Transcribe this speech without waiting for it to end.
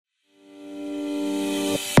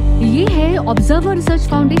Observer Research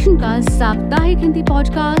foundation का साप्ताहिक Hindi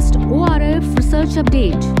podcast ORF research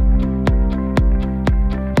update.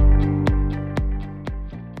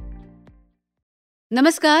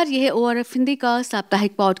 नमस्कार, यह है ORF हिंदी का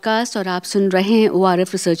साप्ताहिक पॉडकास्ट और आप सुन रहे हैं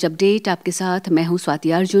ORF रिसर्च अपडेट। आपके साथ मैं हूं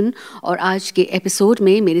स्वाति अर्जुन और आज के एपिसोड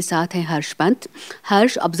में मेरे साथ हैं Harsh Pant.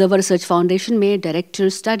 Harsh Observer Research Foundation में डायरेक्टर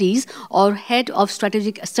स्टडीज़ और हेड ऑफ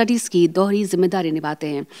स्ट्रेटेजिक स्टडीज़ की दोहरी जिम्मेदारी निभाते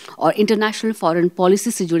हैं और इंटरनेशनल फॉरेन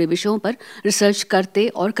पॉलिसी से जुड़े विषयों पर रिसर्च करते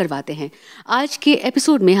और करवाते हैं। आज के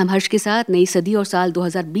एपिसोड में हम हर्ष के साथ नई सदी और साल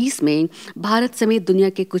 2020 में भारत समेत दुनिया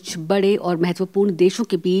के कुछ बड़े और महत्वपूर्ण देशों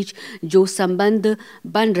के बीच जो संबंध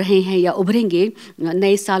बन रहे हैं या उभरेंगे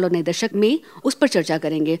नए साल और नए दशक में, उस पर चर्चा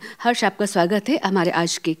करेंगे। हर्ष, आपका स्वागत है हमारे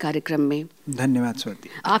आज के कार्यक्रम में। धन्यवाद स्वाति।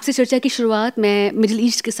 आपसे चर्चा की शुरुआत मैं मिडिल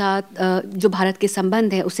ईस्ट के साथ जो भारत के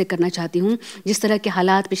संबंध है उससे करना चाहती हूँ। जिस तरह के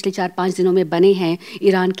हालात पिछले 4-5 दिनों में बने हैं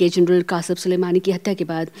ईरान के जनरल कासिम सुलेमानी की हत्या के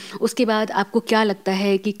बाद, उसके बाद आपको क्या लगता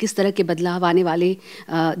है कि किस तरह के बदलाव आने वाले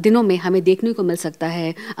दिनों में हमें देखने को मिल सकता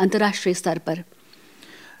है अंतर्राष्ट्रीय स्तर पर?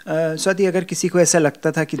 स्वाति, अगर किसी को ऐसा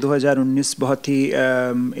लगता था कि 2019 बहुत ही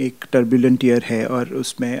एक टर्बुलेंट ईयर है और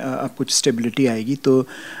उसमें अब कुछ स्टेबिलिटी आएगी, तो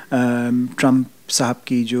ट्रंप साहब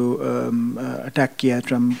की जो अटैक किया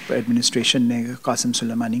ट्रंप एडमिनिस्ट्रेशन ने कासिम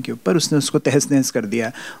सुलेमानी के ऊपर, उसने उसको तहस नहस कर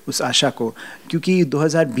दिया उस आशा को। क्योंकि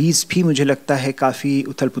 2020 भी मुझे लगता है काफ़ी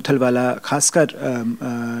उथल पुथल वाला, खासकर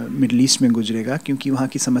मिडल ईस्ट में गुजरेगा, क्योंकि वहाँ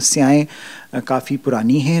की समस्याएं काफ़ी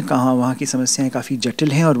पुरानी हैं, वहाँ की समस्याएं काफ़ी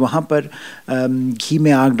जटिल हैं और वहाँ पर घी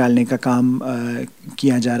में आग डालने का काम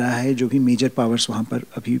किया जा रहा है। जो भी मेजर पावर्स वहाँ पर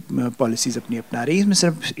अभी पॉलिसीज़ अपनी अपना रही है,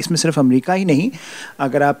 इसमें सिर्फ अमेरिका ही नहीं,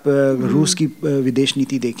 अगर आप रूस की विदेश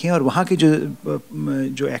नीति देखें और वहाँ के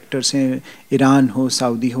जो एक्टर्स हैं, ईरान हो,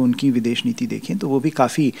 सऊदी हो, उनकी विदेश नीति देखें तो वो भी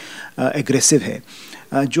काफ़ी एग्रेसिव है।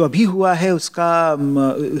 जो अभी हुआ है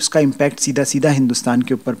उसका इम्पैक्ट सीधा सीधा हिंदुस्तान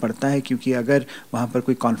के ऊपर पड़ता है, क्योंकि अगर वहाँ पर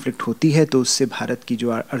कोई कॉन्फ्लिक्ट होती है तो उससे भारत की जो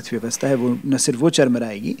अर्थव्यवस्था है वो न सिर्फ वो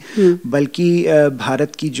चरमराएगी, बल्कि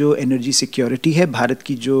भारत की जो एनर्जी सिक्योरिटी है, भारत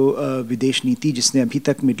की जो विदेश नीति, जिसने अभी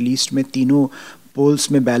तक मिडल ईस्ट में तीनों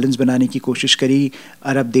पोल्स में बैलेंस बनाने की कोशिश करी,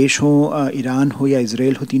 अरब देश हो, ईरान हो या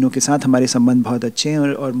इजराइल हो, तीनों के साथ हमारे संबंध बहुत अच्छे हैं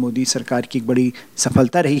और मोदी सरकार की एक बड़ी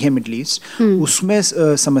सफलता रही है मिडल ईस्ट, उसमें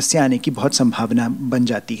समस्या आने की बहुत संभावना बन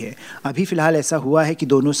जाती है। अभी फ़िलहाल ऐसा हुआ है कि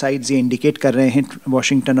दोनों साइड्स ये इंडिकेट कर रहे हैं,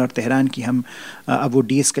 वाशिंगटन और तेहरान, की हम अब वो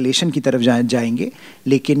डीएस्केलेशन की तरफ जाएंगे,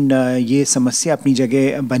 लेकिन ये समस्या अपनी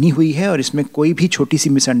जगह बनी हुई है और इसमें कोई भी छोटी सी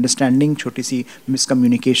मिसअंडरस्टैंडिंग, छोटी सी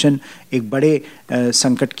मिसकम्युनिकेशन एक बड़े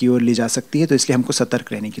संकट की ओर ले जा सकती है। तो इसलिए हमको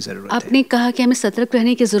सतर्क रहने की ज़रूरत है। आपने कहा कि हमें सतर्क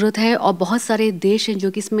रहने की ज़रूरत है और बहुत सारे देश हैं जो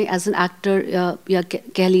कि इसमें एज एन एक्टर या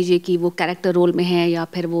कह लीजिए कि वो कैरेक्टर रोल में है या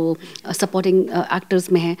फिर वो सपोर्टिंग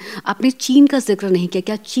एक्टर्स में है। आपने चीन का जिक्र नहीं किया।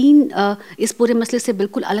 क्या चीन इस पूरे मसले से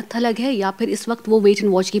बिल्कुल अलग थलग है या फिर इस वक्त वो वेट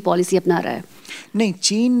एंड वॉच की पॉलिसी अपना रहा है? नहीं,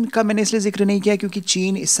 चीन का मैंने इसलिए जिक्र नहीं किया क्योंकि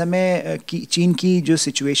चीन इस समय चीन की जो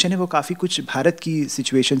सिचुएशन है वो काफ़ी कुछ भारत की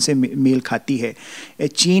सिचुएशन से मेल खाती है।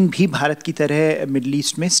 चीन भी भारत की तरह मिडल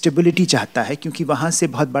ईस्ट में स्टेबिलिटी चाहता है, क्योंकि वहाँ से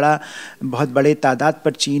बहुत बड़े तादाद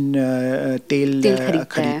पर चीन तेल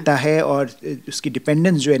खरीदता है और उसकी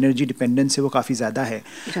डिपेंडेंस, जो एनर्जी डिपेंडेंस है वो काफ़ी ज़्यादा है।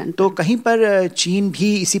 तो कहीं पर चीन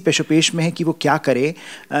भी इसी पेशोपेश में है कि वो क्या करे।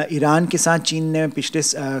 ईरान के साथ चीन ने पिछले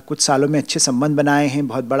कुछ सालों में अच्छे संबंध बनाए हैं,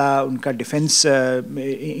 बहुत बड़ा उनका डिफेंस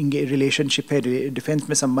रिलेशनशिप है, डिफेंस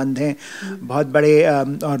में संबंध हैं बहुत बड़े,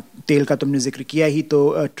 और तेल का तुमने जिक्र किया ही,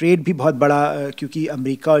 तो ट्रेड भी बहुत बड़ा, क्योंकि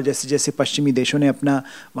अमेरिका और जैसे जैसे पश्चिमी देशों ने अपना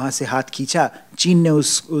वहाँ से हाथ खींचा, चीन ने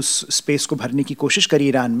उस स्पेस को भरने की कोशिश करी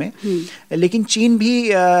ईरान में। लेकिन चीन भी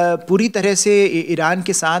पूरी तरह से ईरान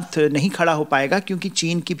के साथ नहीं खड़ा हो पाएगा, क्योंकि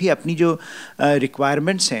चीन की भी अपनी जो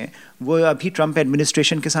रिक्वायरमेंट्स हैं वो अभी ट्रंप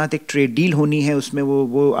एडमिनिस्ट्रेशन के साथ एक ट्रेड डील होनी है, उसमें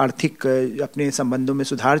वो आर्थिक अपने संबंधों में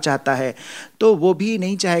सुधार चाहता है, तो वो भी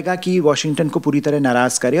नहीं चाहेगा कि वॉशिंगटन को पूरी तरह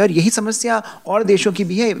नाराज़ करे। और यही समस्या और देशों की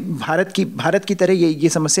भी है, भारत की तरह ये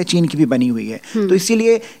समस्या चीन की भी बनी हुई है। तो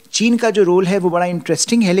इसीलिए चीन का जो रोल है वो बड़ा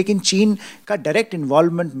इंटरेस्टिंग है, लेकिन चीन का direct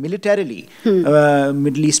involvement militarily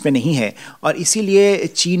middle east में नहीं है, और इसीलिए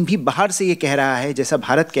चीन भी बाहर से ये कह रहा है, जैसा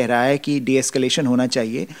भारत कह रहा है कि डीएस्केलेशन होना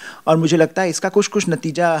चाहिए। और मुझे लगता है इसका कुछ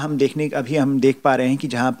नतीजा हम देख पा रहे हैं कि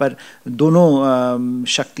जहाँ पर दोनों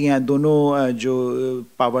शक्तियाँ, दोनों जो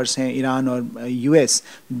पावर्स हैं, ईरान और यूएस,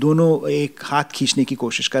 दोनों एक हाथ खींचने की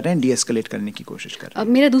कोशिश कर रहे हैं, डीएस्केलेट करने की कोशिश कर रहे हैं।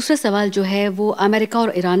 अब मेरा दूसरा सवाल जो है वो अमेरिका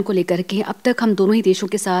और ईरान को लेकर के, अब तक हम दोनों ही देशों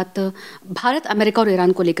के साथ, भारत अमेरिका और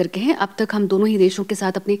ईरान को लेकर के हैं, अब तक हम दोनों ही देशों के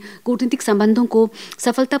साथ अपने कूटनीतिक संबंधों को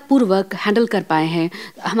सफलतापूर्वक हैंडल कर पाए हैं।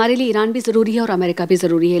 हमारे लिए ईरान भी ज़रूरी है और अमेरिका भी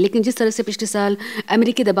ज़रूरी है, लेकिन जिस तरह से पिछले साल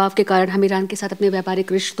अमेरिकी दबाव के कारण हम ईरान के साथ अपने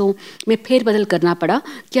व्यापारिक रिश्तों में फेरबदल करना पड़ा।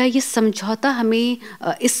 क्या ये समझौता हमें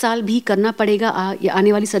इस साल भी करना पड़ेगा या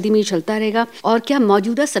आने वाली सदी में ये चलता रहेगा? और क्या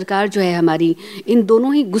मौजूदा सरकार जो है हमारी इन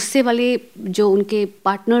दोनों ही गुस्से वाले जो उनके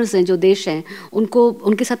पार्टनर्स हैं, जो देश हैं, उनको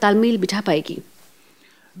उनके साथ तालमेल बिठा पाएगी?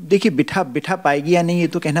 देखिए, बिठा पाएगी या नहीं ये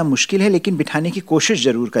तो कहना मुश्किल है, लेकिन बिठाने की कोशिश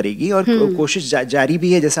ज़रूर करेगी और कोशिश जारी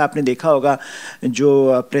भी है। जैसा आपने देखा होगा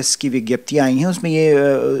जो प्रेस की विज्ञप्तियाँ आई हैं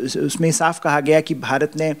उसमें साफ कहा गया कि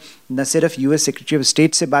भारत ने न सिर्फ यूएस सेक्रेटरी ऑफ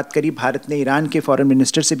स्टेट से बात करी, भारत ने ईरान के फॉरेन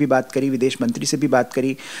मिनिस्टर से भी बात करी, विदेश मंत्री से भी बात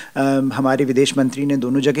करी, हमारे विदेश मंत्री ने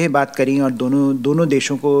दोनों जगह बात करी और दोनों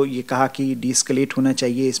देशों को ये कहा कि डीएस्केलेट होना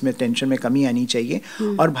चाहिए, इसमें टेंशन में कमी आनी चाहिए।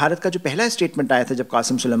 और भारत का जो पहला स्टेटमेंट आया था जब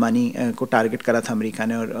कासिम सुलेमानी को टारगेट करा था अमेरिका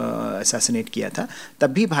ने और असैसिनेट किया था,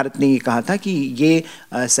 तब भी भारत ने ये कहा था कि ये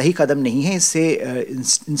सही कदम नहीं है, इससे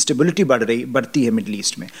इंस्टेबिलिटी बढ़ती है मिडल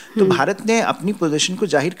ईस्ट में। तो भारत ने अपनी पोजीशन को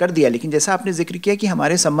जाहिर कर दिया, लेकिन जैसा आपने जिक्र किया कि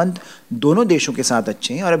हमारे संबंध दोनों देशों के साथ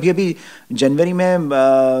अच्छे हैं और अभी जनवरी में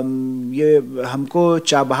ये हमको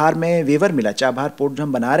चाबहार में वेवर मिला, चाबहार पोर्ट जो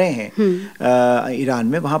हम बना रहे हैं ईरान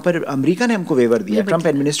में, वहाँ पर अमेरिका ने हमको वेवर दिया, ट्रंप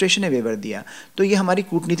एडमिनिस्ट्रेशन ने वेवर दिया। तो ये हमारी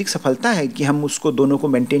कूटनीतिक सफलता है कि हम उसको दोनों को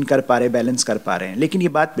मेंटेन कर पा रहे, बैलेंस कर पा रहे हैं। लेकिन ये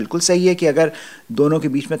बात बिल्कुल सही है कि अगर दोनों के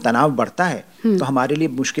बीच में तनाव बढ़ता है तो हमारे लिए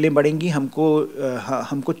मुश्किलें बढ़ेंगी,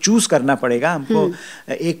 हमको चूज करना पड़ेगा, हमको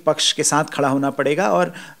एक पक्ष के साथ खड़ा होना पड़ेगा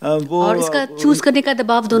और इसका चूज करने का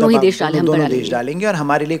दबाव दोनों ही देश डालेंगे और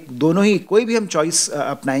हमारे लिए दोनों ही कोई भी हम चॉइस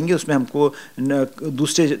अपनाएंगे उसमें हमको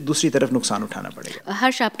दूसरी तरफ नुकसान उठाना पड़ेगा।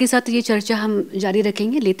 हर्ष, आपके साथ ये चर्चा हम जारी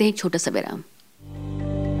रखेंगे, लेते हैं एक छोटा सा विराम।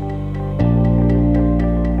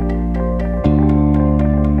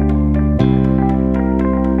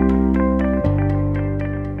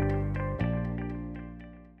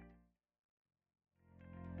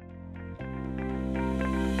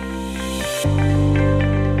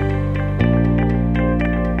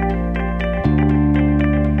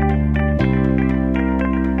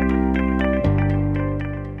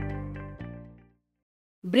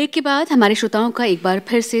 ब्रेक के बाद हमारे श्रोताओं का एक बार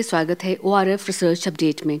फिर से स्वागत है ORF रिसर्च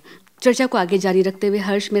अपडेट में। चर्चा को आगे जारी रखते हुए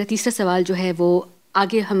हर्ष, मेरा तीसरा सवाल जो है वो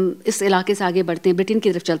आगे हम इस इलाके से आगे बढ़ते हैं, ब्रिटेन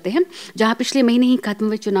की तरफ चलते हैं, जहां पिछले महीने ही खत्म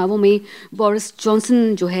हुए चुनावों में बोरिस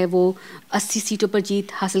जॉनसन जो है वो 80 सीटों पर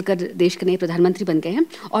जीत हासिल कर देश के नए प्रधानमंत्री बन गए हैं।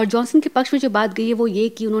 और जॉनसन के पक्ष में जो बात गई है वो ये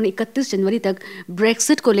कि उन्होंने 31 जनवरी तक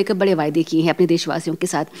ब्रेक्सिट को लेकर बड़े वायदे किए हैं अपने देशवासियों के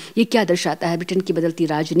साथ। ये क्या दर्शाता है ब्रिटेन की बदलती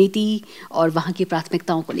राजनीति और वहाँ की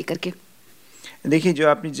प्राथमिकताओं को लेकर के? देखिए,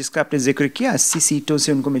 जिसका आपने जिक्र किया, 80 सीटों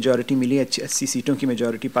से उनको मेजॉरिटी मिली, 80 सीटों की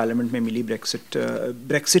मेजॉरिटी पार्लियामेंट में मिली।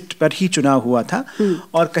 ब्रेक्सिट पर ही चुनाव हुआ था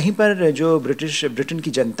और कहीं पर जो ब्रिटेन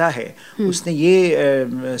की जनता है उसने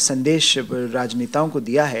ये संदेश राजनेताओं को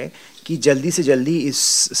दिया है कि जल्दी से जल्दी इस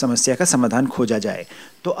समस्या का समाधान खोजा जाए।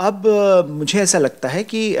 तो अब मुझे ऐसा लगता है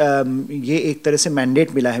कि ये एक तरह से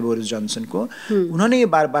मैंडेट मिला है बोरिस जॉनसन को। उन्होंने ये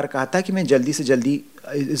बार बार कहा था कि मैं जल्दी से जल्दी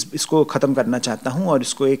इसको ख़त्म करना चाहता हूँ और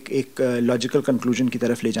इसको एक लॉजिकल कंक्लूजन की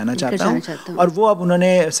तरफ ले जाना चाहता हूँ। और वो अब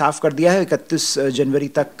उन्होंने साफ कर दिया है, 31 जनवरी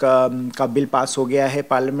तक का बिल पास हो गया है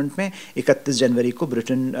पार्लियामेंट में, 31 जनवरी को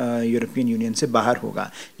ब्रिटेन यूरोपियन यूनियन से बाहर होगा।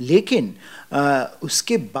 लेकिन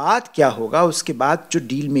उसके बाद क्या होगा, उसके बाद जो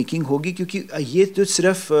डील मेकिंग होगी, क्योंकि ये तो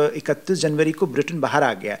सिर्फ 31 जनवरी को ब्रिटेन बाहर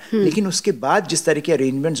आ गया, लेकिन उसके बाद जिस तरह के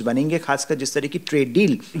अरेंजमेंट्स बनेंगे, खासकर जिस तरह की ट्रेड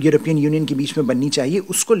डील यूरोपियन यूनियन के बीच में बननी चाहिए,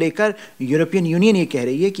 उसको लेकर यूरोपियन यूनियन ये कह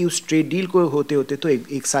रही है कि उस ट्रेड डील को होते होते तो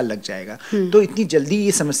एक साल लग जाएगा। तो इतनी जल्दी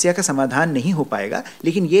ये समस्या का समाधान नहीं हो पाएगा।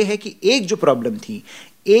 लेकिन ये है कि एक जो प्रॉब्लम थी,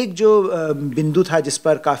 एक जो बिंदु था जिस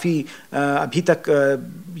पर काफ़ी अभी तक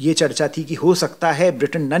ये चर्चा थी कि हो सकता है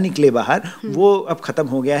ब्रिटेन न निकले बाहर, वो अब ख़त्म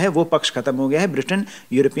हो गया है, वो पक्ष ख़त्म हो गया है। ब्रिटेन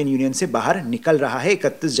यूरोपियन यूनियन से बाहर निकल रहा है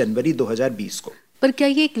 31 जनवरी 2020 को। पर क्या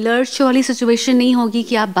ये एक लर्च वाली सिचुएशन नहीं होगी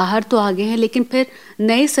कि आप बाहर तो आ गए हैं लेकिन फिर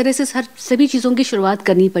नए सिरे से सभी चीज़ों की शुरुआत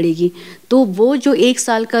करनी पड़ेगी? तो वो जो 1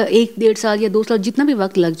 साल का, 1-1.5 साल या 2 साल जितना भी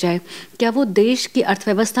वक्त लग जाए, क्या वो देश की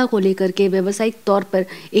अर्थव्यवस्था को लेकर के व्यावसायिक तौर पर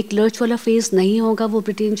एक लर्च वाला फेज नहीं होगा वो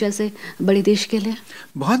ब्रिटेन जैसे बड़े देश के लिए?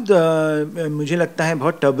 बहुत मुझे लगता है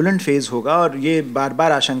बहुत टर्बुलेंट फेज होगा और ये बार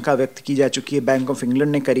बार आशंका व्यक्त की जा चुकी है। बैंक ऑफ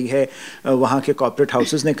इंग्लैंड ने करी है, वहाँ के कॉर्पोरेट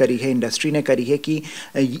हाउसेस ने करी है, इंडस्ट्री ने करी है कि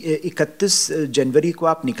 31 जनवरी को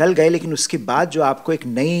आप निकल गए, लेकिन उसके बाद जो आपको एक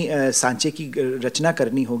नई सांचे की रचना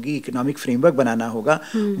करनी होगी, इकोनॉमिक फ्रेमवर्क बनाना होगा,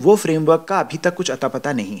 वो फ्रेमवर्क का अभी तक कुछ अता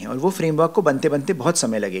पता नहीं है और वो फ्रेमवर्क को बनते बनते बहुत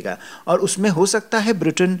समय लगेगा। और उसमें हो सकता है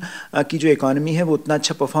ब्रिटेन की जो इकोनॉमी है वो उतना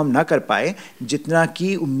अच्छा परफॉर्म ना कर पाए जितना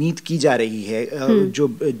की उम्मीद की जा रही है,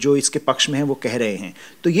 जो इसके पक्ष में है वो कह रहे हैं।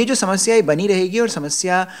 तो ये जो समस्या है बनी रहेगी और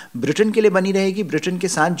समस्या ब्रिटेन के लिए बनी रहेगी, ब्रिटेन के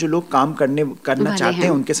साथ जो लोग काम करना चाहते हैं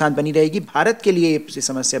उनके साथ बनी रहेगी, भारत के लिए ये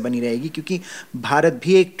समस्या बनी रहेगी, क्योंकि भारत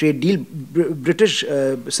भी एक ट्रेड डील, ब्रिटिश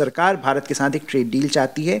सरकार भारत के साथ एक ट्रेड डील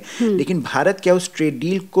चाहती है, लेकिन भारत क्या उस ट्रेड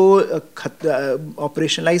डील को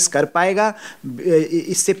ऑपरेशनलाइज कर पाएगा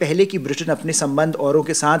इससे पहले कि ब्रिटेन अपने संबंध औरों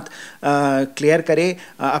के साथ क्लियर करे,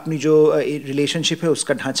 अपनी जो रिलेशनशिप है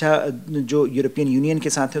उसका ढांचा जो यूरोपियन यूनियन के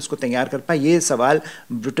साथ है उसको तैयार कर पाए? ये सवाल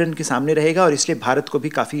ब्रिटेन के सामने रहेगा और इसलिए भारत को भी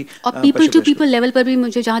काफ़ी, और पीपल टू पीपल लेवल पर भी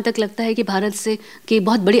मुझे जहाँ तक लगता है कि भारत से कि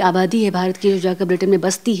बहुत बड़ी आबादी है भारत की जो जाकर ब्रिटेन में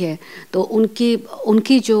बसती है, तो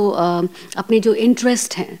उनकी जो अपने जो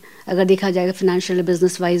इंटरेस्ट हैं अगर देखा जाएगा फाइनेंशियल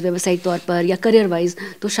बिजनेस वाइज, व्यावसायिक तौर पर या करियर वाइज,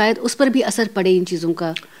 तो शायद उस पर भी असर पड़े इन चीज़ों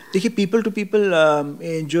का। देखिए, पीपल टू पीपल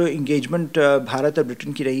जो इंगेजमेंट भारत और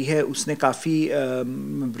ब्रिटेन की रही है उसने काफ़ी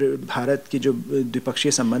भारत के जो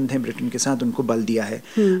द्विपक्षीय संबंध हैं ब्रिटेन के साथ उनको बल दिया है।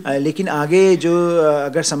 लेकिन आगे जो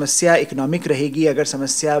अगर समस्या इकोनॉमिक रहेगी, अगर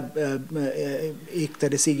समस्या एक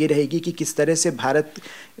तरह से ये रहेगी कि किस तरह से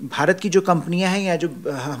भारत की जो कंपनियां हैं या जो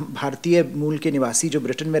भारतीय मूल के निवासी जो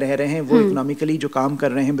ब्रिटेन में रह रहे हैं वो इकोनॉमिकली जो काम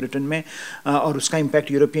कर रहे हैं ब्रिटेन में और उसका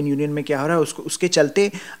इम्पैक्ट यूरोपियन यूनियन में क्या हो रहा है, उसके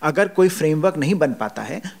चलते अगर कोई फ्रेमवर्क नहीं बन पाता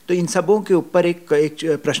है तो इन सबों के ऊपर एक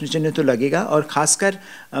प्रश्न चिन्ह तो लगेगा। और ख़ासकर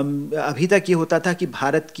अभी तक ये होता था कि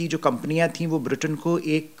भारत की जो कंपनियां थीं वो ब्रिटेन को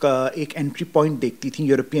एक एंट्री पॉइंट देखती थीं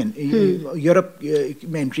यूरोप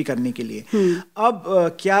में एंट्री करने के लिए। अब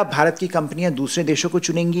क्या भारत की कंपनियां दूसरे देशों को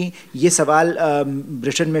चुनेंगी, ये सवाल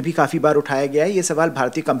ब्रिटेन में भी काफ़ी बार उठाया गया है। ये सवाल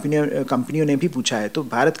भारतीय कंपनियों ने भी पूछा है। तो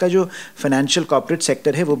भारत का जो फाइनेंशियल कॉर्पोरेट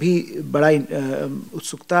सेक्टर है वो भी बड़ा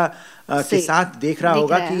उत्सुकता के साथ देख रहा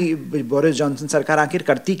होगा कि बोरिस जॉनसन सरकार आखिर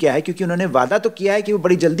करती क्या है, क्योंकि उन्होंने वादा तो किया है कि वो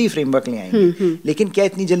बड़ी जल्दी फ्रेमवर्क ले आएंगे, लेकिन क्या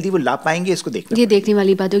इतनी जल्दी वो ला पाएंगे, इसको देखने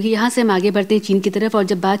वाली बात होगी। यहाँ से हम आगे बढ़ते हैं चीन की तरफ, और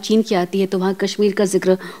जब बात चीन की आती है तो वहाँ कश्मीर का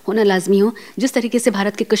जिक्र होना लाजमी हो। जिस तरीके से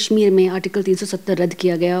भारत के कश्मीर में आर्टिकल 370 रद्द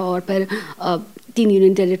किया गया और फिर 3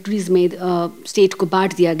 यूनियन टेरिटरीज में स्टेट को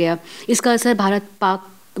बांट दिया गया, इसका असर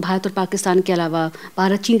भारत और पाकिस्तान के अलावा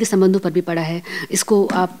भारत चीन के संबंधों पर भी पड़ा है। इसको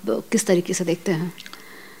आप किस तरीके से देखते हैं?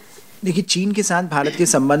 देखिए, चीन के साथ भारत के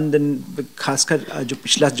संबंध खासकर जो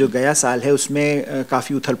पिछला जो गया साल है उसमें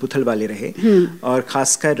काफ़ी उथल पुथल वाले रहे, और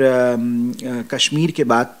ख़ासकर कश्मीर के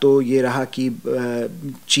बाद तो ये रहा कि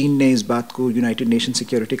चीन ने इस बात को यूनाइटेड नेशन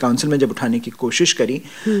सिक्योरिटी काउंसिल में जब उठाने की कोशिश करी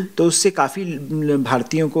तो उससे काफ़ी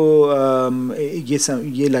भारतीयों को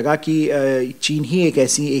ये लगा कि चीन ही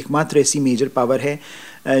एकमात्र ऐसी मेजर पावर है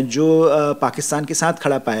जो पाकिस्तान के साथ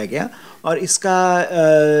खड़ा पाया गया, और इसका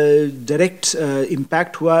डायरेक्ट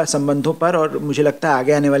इम्पैक्ट हुआ संबंधों पर, और मुझे लगता है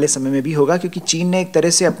आगे आने वाले समय में भी होगा, क्योंकि चीन ने एक तरह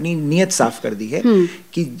से अपनी नीयत साफ कर दी है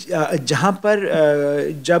कि जहाँ पर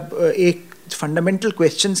जब एक फंडामेंटल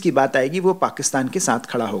क्वेश्चंस की बात आएगी वो पाकिस्तान के साथ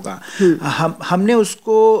खड़ा होगा। हमने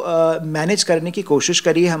उसको मैनेज करने की कोशिश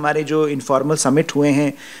करी है। हमारे जो इनफॉर्मल समिट हुए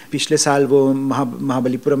हैं पिछले साल, वो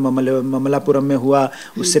महाबलीपुरम ममलापुरम में हुआ,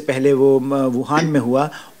 उससे पहले वो वुहान में हुआ,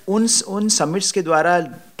 उन समिट्स के द्वारा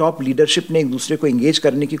टॉप लीडरशिप ने एक दूसरे को एंगेज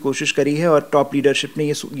करने की कोशिश करी है, और टॉप लीडरशिप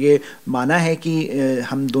ने ये माना है कि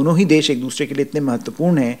हम दोनों ही देश एक दूसरे के लिए इतने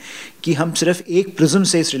महत्वपूर्ण हैं कि हम सिर्फ एक प्रिज्म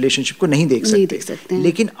से इस रिलेशनशिप को नहीं देख सकते।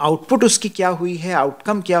 लेकिन आउटपुट उसकी क्या हुई है,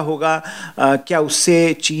 आउटकम क्या होगा, क्या उससे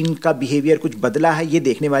चीन का बिहेवियर कुछ बदला है, ये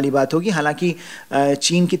देखने वाली बात होगी। हालांकि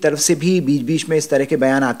चीन की तरफ से भी बीच बीच में इस तरह के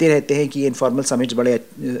बयान आते रहते हैं कि इनफॉर्मल समिट्स बड़े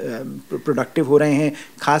प्रोडक्टिव हो रहे हैं।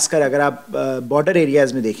 खासकर अगर आप बॉर्डर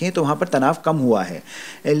एरियाज़ में देखें तो वहाँ पर तनाव कम हुआ है,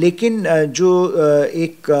 लेकिन जो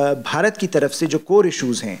एक भारत की तरफ से जो कोर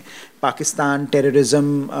इश्यूज़ हैं, पाकिस्तान,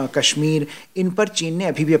 टेररिज्म, कश्मीर, इन पर चीन ने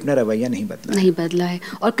अभी भी अपना रवैया नहीं बदला है।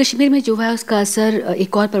 और कश्मीर में जो है उसका असर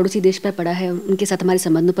एक और पड़ोसी देश पर पड़ा है, उनके साथ हमारे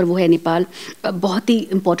संबंधों पर, वो है नेपाल। बहुत ही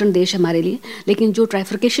इम्पोर्टेंट देश हमारे लिए, लेकिन जो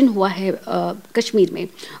ट्राइफिकेशन हुआ है कश्मीर में,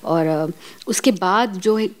 और उसके बाद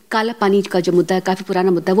जो है काला पानी का जो मुद्दा है, काफ़ी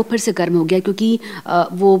पुराना मुद्दा है, वो फिर से गर्म हो गया, क्योंकि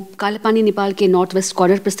वो काला पानी नेपाल के नॉर्थ वेस्ट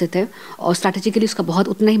कॉर्नर पर स्थित है और स्ट्रैटेजिकली उसका बहुत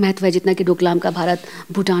उतना ही महत्व है जितना कि डोकलाम का भारत,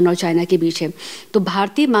 भूटान और चाइना के बीच है। तो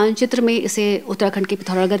भारतीय मानचित्र में इसे उत्तराखंड के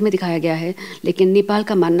पिथौरागढ़ में दिखाया गया है, लेकिन नेपाल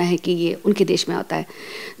का मानना है कि ये उनके देश में आता है।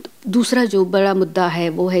 दूसरा जो बड़ा मुद्दा है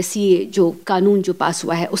वो है सीए, जो कानून जो पास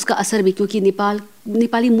हुआ है, उसका असर भी, क्योंकि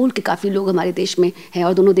नेपाली मूल के काफ़ी लोग हमारे देश में हैं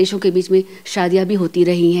और दोनों देशों के बीच में शादियां भी होती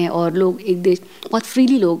रही हैं, और लोग बहुत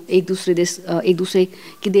फ्रीली लोग एक दूसरे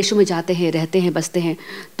के देशों में जाते हैं, रहते हैं, बसते हैं।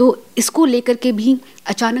 तो इसको लेकर के भी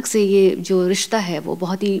अचानक से ये जो रिश्ता है वो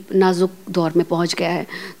बहुत ही नाजुक दौर में पहुंच गया है।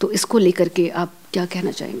 तो इसको लेकर के आप क्या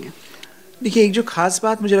कहना चाहेंगे? देखिए, एक जो खास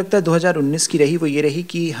बात मुझे लगता है 2019 की रही वो ये रही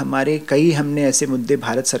कि हमने ऐसे मुद्दे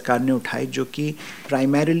भारत सरकार ने उठाए जो कि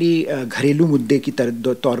प्राइमरीली घरेलू मुद्दे की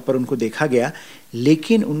तौर पर उनको देखा गया,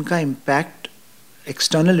 लेकिन उनका इम्पैक्ट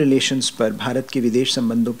एक्सटर्नल रिलेशंस पर, भारत के विदेश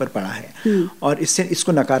संबंधों पर पड़ा है और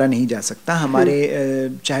इसको नकारा नहीं जा सकता। हमारे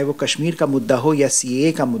चाहे वो कश्मीर का मुद्दा हो या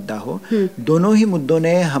सीएए का मुद्दा हो, दोनों ही मुद्दों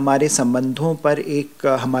ने हमारे संबंधों पर एक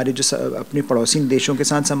हमारे जो अपने पड़ोसी देशों के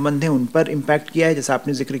साथ संबंध हैं उन पर इम्पैक्ट किया है। जैसा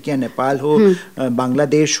आपने जिक्र किया, नेपाल हो,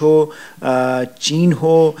 बांग्लादेश हो, चीन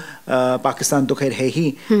हो, पाकिस्तान तो खैर है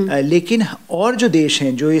ही, लेकिन और जो देश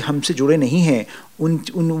हैं जो हमसे जुड़े नहीं हैं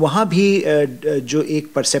उन वहाँ भी जो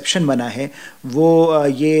एक परसेप्शन बना है वो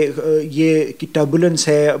ये कि टर्बुलेंस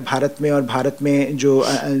है भारत में, और भारत में जो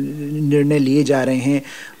निर्णय लिए जा रहे हैं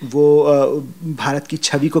वो भारत की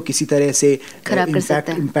छवि को किसी तरह से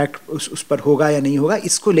इम्पैक्ट उस पर होगा या नहीं होगा,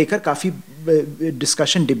 इसको लेकर काफ़ी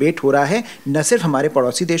डिस्कशन डिबेट हो रहा है, न सिर्फ हमारे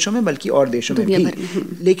पड़ोसी देशों में बल्कि और देशों में भी।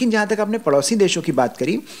 लेकिन जहाँ तक आपने पड़ोसी देशों की बात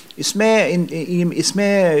करी,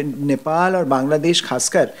 इसमें नेपाल और बांग्लादेश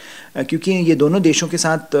खासकर, क्योंकि ये दोनों देशों के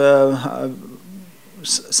साथ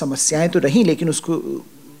समस्याएं तो रहीं, लेकिन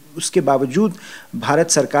उसके बावजूद भारत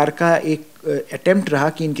सरकार का एक अटेम्प्ट रहा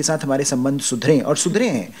कि इनके साथ हमारे संबंध सुधरें, और सुधरे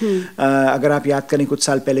हैं। अगर आप याद करें कुछ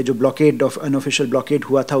साल पहले जो ब्लॉकेड अनऑफिशियल ब्लॉकेड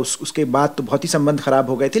हुआ था उसके बाद तो बहुत ही संबंध खराब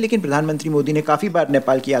हो गए थे, लेकिन प्रधानमंत्री मोदी ने काफ़ी बार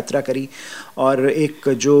नेपाल की यात्रा करी और एक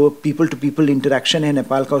जो पीपल टू पीपल इंटरेक्शन है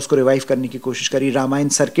नेपाल का उसको रिवाइव करने की कोशिश करी। रामायण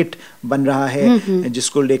सर्किट बन रहा है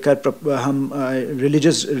जिसको लेकर हम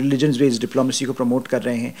रिलीजन बेस्ड डिप्लोमेसी को प्रमोट कर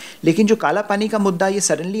रहे हैं। लेकिन जो काला पानी का मुद्दा ये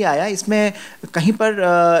सडनली आया, इसमें कहीं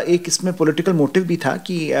पर एक इसमें पॉलिटिकल मोटिव भी था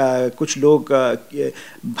कि कुछ लोग,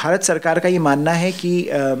 भारत सरकार का ये मानना है कि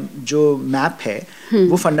जो मैप है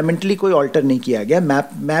वो फंडामेंटली कोई ऑल्टर नहीं किया गया।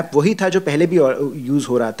 मैप वही था जो पहले भी यूज़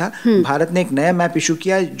हो रहा था। भारत ने एक नया मैप इशू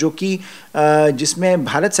किया जो कि जिसमें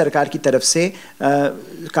भारत सरकार की तरफ से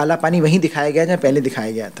काला पानी वहीं दिखाया गया जहाँ पहले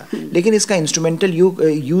दिखाया गया था, लेकिन इसका इंस्ट्रूमेंटल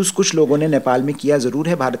यूज़ कुछ लोगों ने नेपाल में किया ज़रूर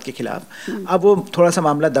है भारत के खिलाफ। अब वो थोड़ा सा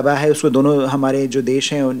मामला दबा है, उसको दोनों हमारे जो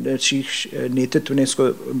देश हैं शीर्ष नेतृत्व ने इसको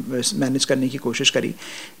मैनेज करने की कोशिश करी।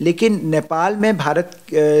 लेकिन नेपाल में भारत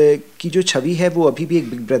की जो छवि है वो अभी भी एक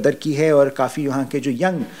बिग ब्रदर की है, और काफ़ी वहाँ के जो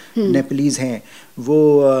यंग नेपालीज हैं वो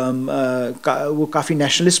काफ़ी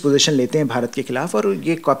नेशनलिस्ट पोजीशन लेते हैं भारत के खिलाफ, और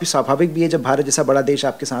ये काफ़ी स्वाभाविक भी है। जब भारत जैसा बड़ा देश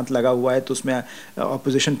आपके साथ लगा हुआ है तो उसमें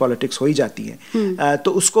ऑपोजिशन पॉलिटिक्स हो ही जाती है।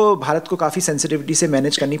 तो उसको भारत को काफ़ी सेंसिटिविटी से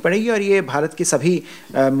मैनेज करनी पड़ेगी, और ये भारत के सभी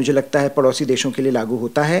मुझे लगता है पड़ोसी देशों के लिए लागू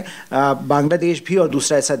होता है। बांग्लादेश भी और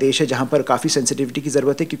दूसरा ऐसा देश है जहाँ पर काफ़ी सेंसिटिविटी की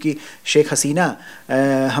ज़रूरत है, क्योंकि शेख हसीना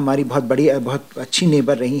हमारी बहुत अच्छी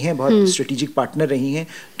नेबर रही हैं, बहुत स्ट्रेटेजिक पार्टनर रही हैं,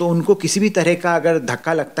 तो उनको किसी भी तरह का अगर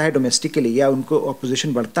धक्का लगता है डोमेस्टिक के लिए या उनको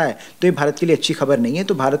ऑपोजिशन बढ़ता है तो ये भारत के लिए अच्छी खबर नहीं है।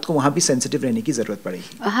 तो भारत को वहाँ भी सेंसिटिव रहने की ज़रूरत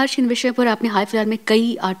पड़ेगी। हर्ष, इन विषय पर आपने हाल फिलहाल में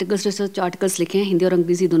कई आर्टिकल्स, रिसर्च आर्टिकल्स लिखे हैं हिंदी और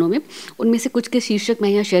अंग्रेजी दोनों में। उनमें से कुछ के शीर्षक मैं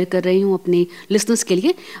यहाँ शेयर कर रही हूँ अपने लिसनर्स के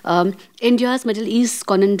लिए। India's Middle East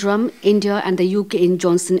conundrum, India and the UK in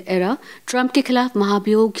Johnson era, Trump के खिलाफ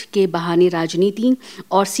महाभियोग के बहाने राजनीति,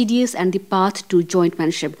 और CDS and the path to joint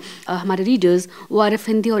manship. हमारे रीडर्स ORF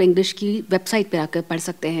हिंदी और इंग्लिश की वेबसाइट पर आकर पढ़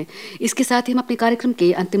सकते हैं। इसके साथ ही हम अपने कार्यक्रम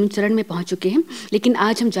के अंतिम चरण में पहुंच चुके हैं, लेकिन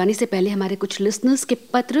आज हम जाने से पहले हमारे कुछ लिसनर्स के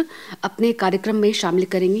पत्र अपने कार्यक्रम में शामिल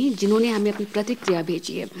करेंगे जिन्होंने हमें अपनी प्रतिक्रिया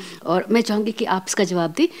भेजी है, और मैं चाहूँगी कि आप इसका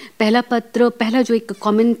जवाब दें। पहला जो एक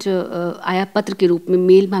कमेंट आया पत्र के रूप में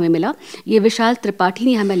मेल में हमें मिला, ये विशाल त्रिपाठी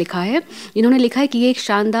ने हमें लिखा है। इन्होंने लिखा है कि ये एक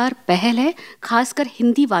शानदार पहल है, खासकर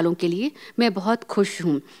हिंदी वालों के लिए। मैं बहुत खुश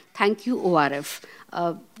हूँ। Thank you ORF।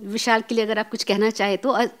 विशाल के लिए अगर आप कुछ कहना चाहे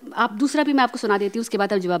तो आप दूसरा भी मैं आपको सुना देती हूँ, उसके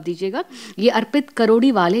बाद आप जवाब दीजिएगा। ये अर्पित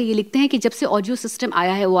करोड़ी वाले ये लिखते हैं कि जब से ऑडियो सिस्टम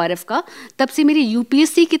आया है ORF का, तब से मेरी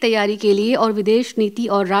UPSC की तैयारी के लिए और विदेश नीति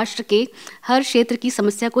और राष्ट्र के हर क्षेत्र की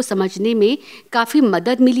समस्या को समझने में काफ़ी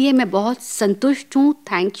मदद मिली है। मैं बहुत संतुष्ट हूँ।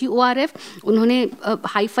 Thank you ORF। उन्होंने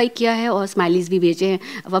हाई फाई किया है और स्माइलीज भी भेजे हैं।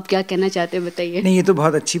 अब आप क्या कहना चाहते हैं बताइए। नहीं, ये तो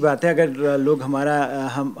बहुत अच्छी बात है अगर लोग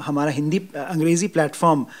हमारा हिंदी अंग्रेज़ी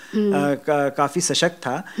प्लेटफॉर्म काफ़ी सशक्त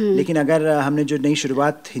था, लेकिन अगर हमने जो नई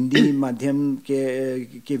शुरुआत हिंदी माध्यम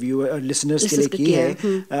के व्यूअर लिसनर्स के लिए की है,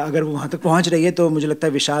 अगर वो वहाँ तक पहुँच रही है तो मुझे लगता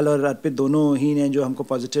है विशाल और अर्पित दोनों ही ने जो हमको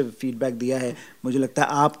पॉजिटिव फीडबैक दिया है। मुझे लगता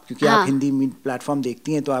है क्योंकि आप हिंदी प्लेटफॉर्म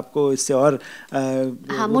देखती हैं तो आपको इससे और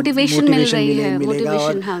मोटिवेशन मिलेगा,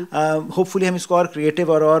 और होपफुली हम इसको और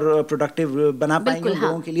क्रिएटिव और प्रोडक्टिव बना पाएंगे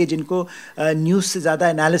लोगों के लिए जिनको न्यूज़ से ज़्यादा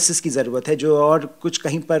एनालिसिस की ज़रूरत है, जो और कुछ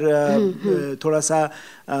कहीं पर थोड़ा सा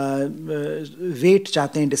वेट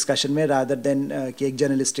चाहते हैं डिस्कशन में रादर देन कि एक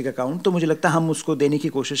जर्नलिस्टिक अकाउंट, तो मुझे लगता है हम उसको देने की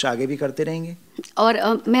कोशिश आगे भी करते रहेंगे।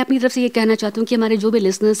 और मैं अपनी तरफ से ये कहना चाहती हूँ कि हमारे जो भी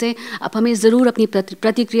लिसनर्स हैं, आप हमें ज़रूर अपनी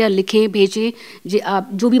प्रतिक्रिया लिखें, भेजें, आप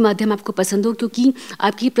जो भी माध्यम आपको पसंद हो, क्योंकि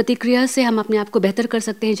आपकी प्रतिक्रिया से हम अपने आप को बेहतर कर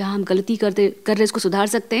सकते हैं, जहाँ हम गलती कर रहे हैं उसको सुधार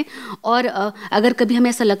सकते हैं। और अगर कभी हमें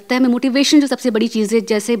ऐसा लगता है, हमें मोटिवेशन जो सबसे बड़ी चीज़ है,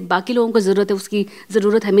 जैसे बाकी लोगों को ज़रूरत है उसकी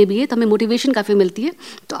ज़रूरत हमें भी है, तो हमें मोटिवेशन काफ़ी मिलती है।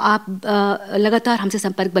 तो आप लगातार हमसे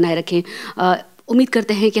संपर्क बनाए रखें। उम्मीद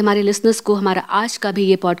करते हैं कि हमारे लिसनर्स को हमारा आज का भी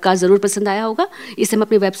ये पॉडकास्ट ज़रूर पसंद आया होगा। इसे हम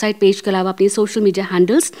अपनी वेबसाइट पेज के अलावा अपनी सोशल मीडिया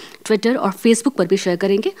हैंडल्स ट्विटर और फेसबुक पर भी शेयर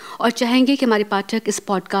करेंगे, और चाहेंगे कि हमारे पाठक इस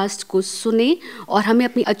पॉडकास्ट को सुने और हमें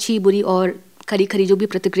अपनी अच्छी बुरी और खरी खरी जो भी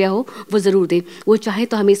प्रतिक्रिया हो वो ज़रूर दें। वो चाहे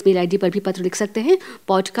तो हमें इस मेल ID पर भी पत्र लिख सकते हैं,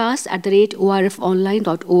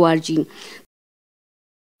 podcast@orfonline.org।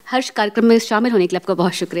 हर्ष, कार्यक्रम में शामिल होने के लिए आपका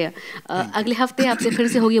बहुत शुक्रिया। अगले हफ्ते आपसे फिर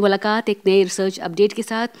से होगी मुलाकात एक नए रिसर्च अपडेट के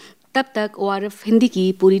साथ। तब तक ORF हिंदी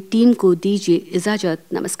की पूरी टीम को दीजिए इजाज़त।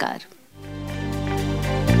 नमस्कार।